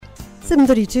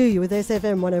7:32, you're with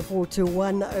SFM 104 to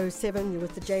 107. You're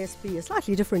with the JSB, a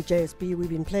slightly different JSB. We've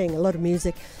been playing a lot of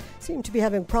music. Seem to be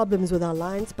having problems with our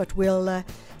lines, but we'll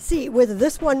see whether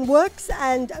this one works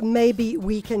and maybe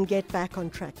we can get back on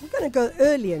track. We're going to go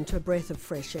early into a breath of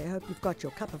fresh air. Hope you've got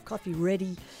your cup of coffee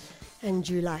ready and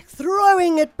you like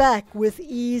throwing it back with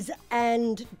ease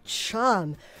and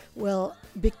charm. Well,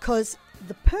 because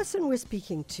the person we're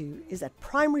speaking to is at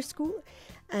primary school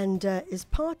and is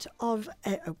part of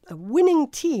a winning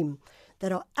team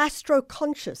that are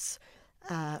astro-conscious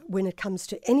when it comes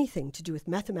to anything to do with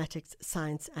mathematics,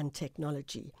 science and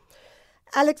technology.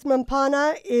 Alex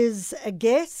Mampana is a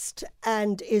guest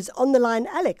and is on the line.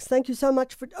 Alex, thank you so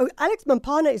much for... Oh, Alex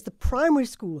Mampana is the primary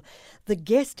school. The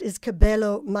guest is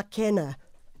Kabelo Makena.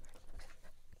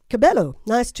 Kabelo,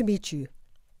 nice to meet you.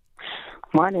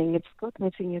 Morning, it's good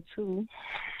meeting you too.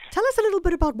 Tell us a little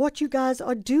bit about what you guys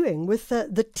are doing with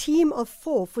the team of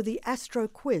 4 for the Astro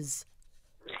Quiz.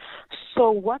 So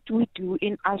what we do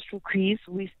in Astro Quiz,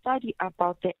 we study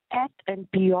about the Earth and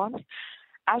beyond,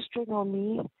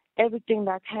 astronomy, everything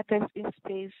that happens in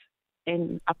space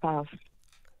and above.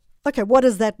 Okay, what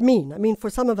does that mean? I mean, for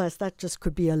some of us, that just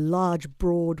could be a large,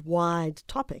 broad, wide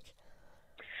topic.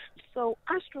 So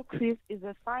Astro Quiz is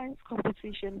a science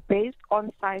competition based on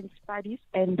science studies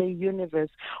and the universe,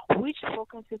 which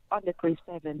focuses on the grade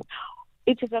 7.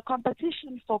 It is a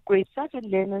competition for grade 7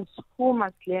 learners who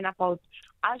must learn about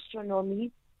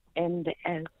astronomy and the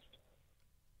Earth.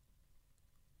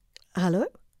 Hello?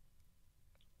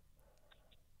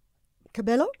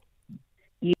 Kabelo?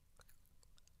 Yeah.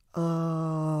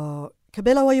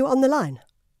 Kabelo, are you on the line?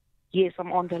 Yes,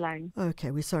 I'm on the line.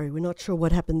 Okay, we're sorry. We're not sure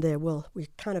what happened there. Well, we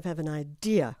kind of have an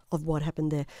idea of what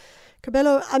happened there.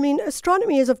 Kabelo, I mean,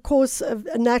 astronomy is, of course,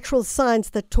 a natural science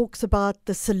that talks about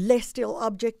the celestial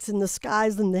objects in the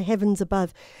skies and the heavens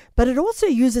above. But it also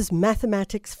uses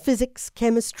mathematics, physics,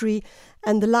 chemistry,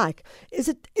 and the like. Is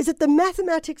it the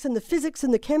mathematics and the physics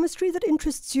and the chemistry that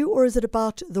interests you, or is it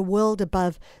about the world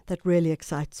above that really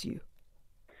excites you?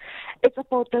 It's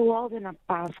about the world and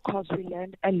above because we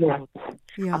learned a lot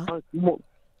about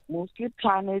mostly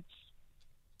planets,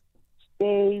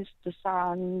 space, the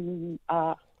sun,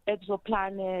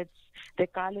 exoplanets, the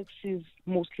galaxies,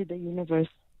 mostly the universe.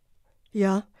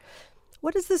 Yeah.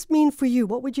 What does this mean for you?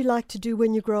 What would you like to do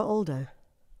when you grow older?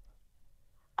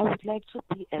 I would like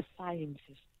to be a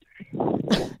scientist.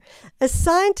 A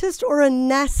scientist or a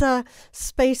NASA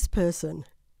space person?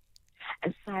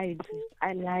 A scientist.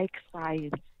 I like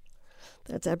science.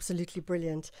 That's absolutely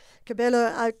brilliant.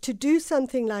 Kabelo, to do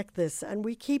something like this, and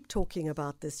we keep talking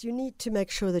about this, you need to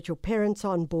make sure that your parents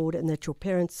are on board and that your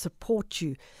parents support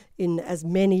you in as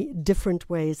many different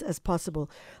ways as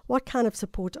possible. What kind of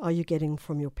support are you getting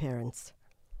from your parents?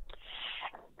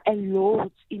 A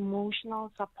lot,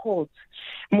 emotional support.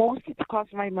 Mostly because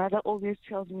my mother always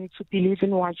tells me to believe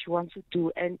in what you want to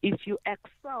do. And if you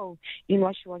excel in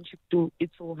what you want to do,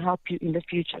 it will help you in the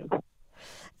future.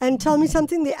 And tell me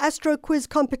something, the Astro Quiz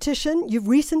competition, you've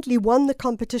recently won the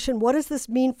competition. What does this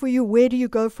mean for you? Where do you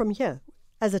go from here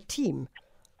as a team?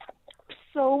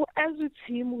 So as a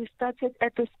team, we started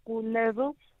at the school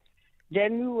level.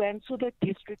 Then we went to the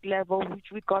district level,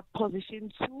 which we got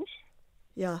position 2.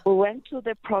 Yeah. We went to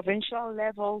the provincial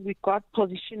level, we got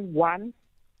position 1.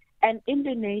 And in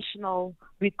the national,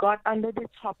 we got under the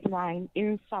top 9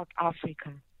 in South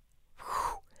Africa.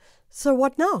 So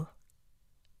what now?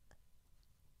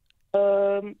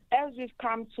 As we've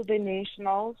come to the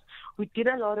nationals, we did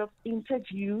a lot of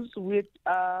interviews with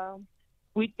the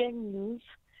news.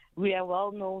 We are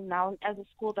well known now as a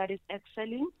school that is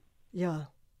excelling. Yeah.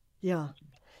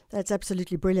 That's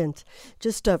absolutely brilliant.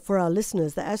 Just for our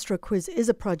listeners, the Astro Quiz is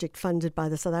a project funded by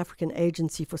the South African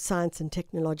Agency for Science and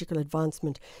Technological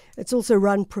Advancement. It's also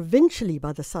run provincially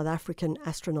by the South African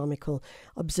Astronomical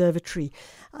Observatory.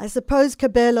 I suppose,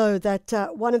 Kabelo,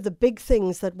 that one of the big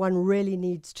things that one really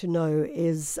needs to know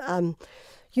is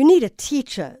you need a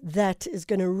teacher that is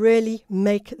going to really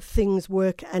make things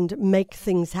work and make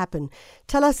things happen.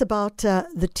 Tell us about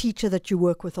the teacher that you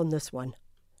work with on this one.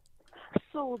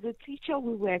 So the teacher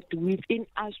we worked with in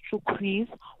Astro Quiz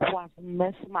was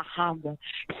Miss Mahamba.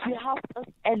 She helped us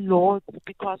a lot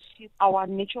because she's our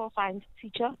natural science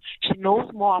teacher. She knows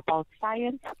more about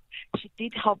science. She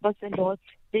did help us a lot,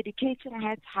 dedicating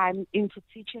her time into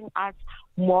teaching us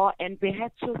more, and we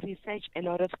had to research a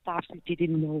lot of stuff we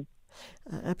didn't know.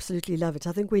 I absolutely love it.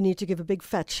 I think we need to give a big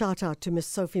fat shout out to Miss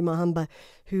Sophie Mahamba,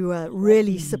 who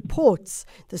really supports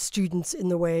the students in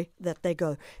the way that they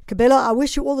go. Kabelo, I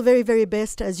wish you all the very, very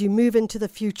best as you move into the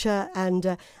future,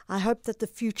 and I hope that the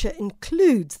future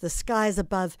includes the skies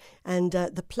above and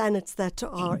the planets that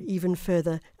are even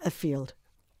further afield.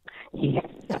 Yes.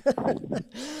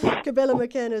 Kabela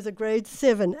McKenna is a grade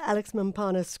 7 Alex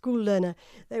Mampana school learner.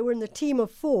 They were in the team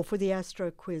of 4 for the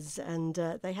Astro quiz, and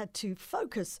they had to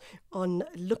focus on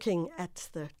looking at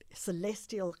the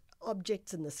celestial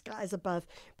objects in the skies above,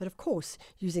 but of course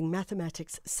using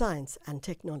mathematics, science and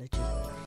technology.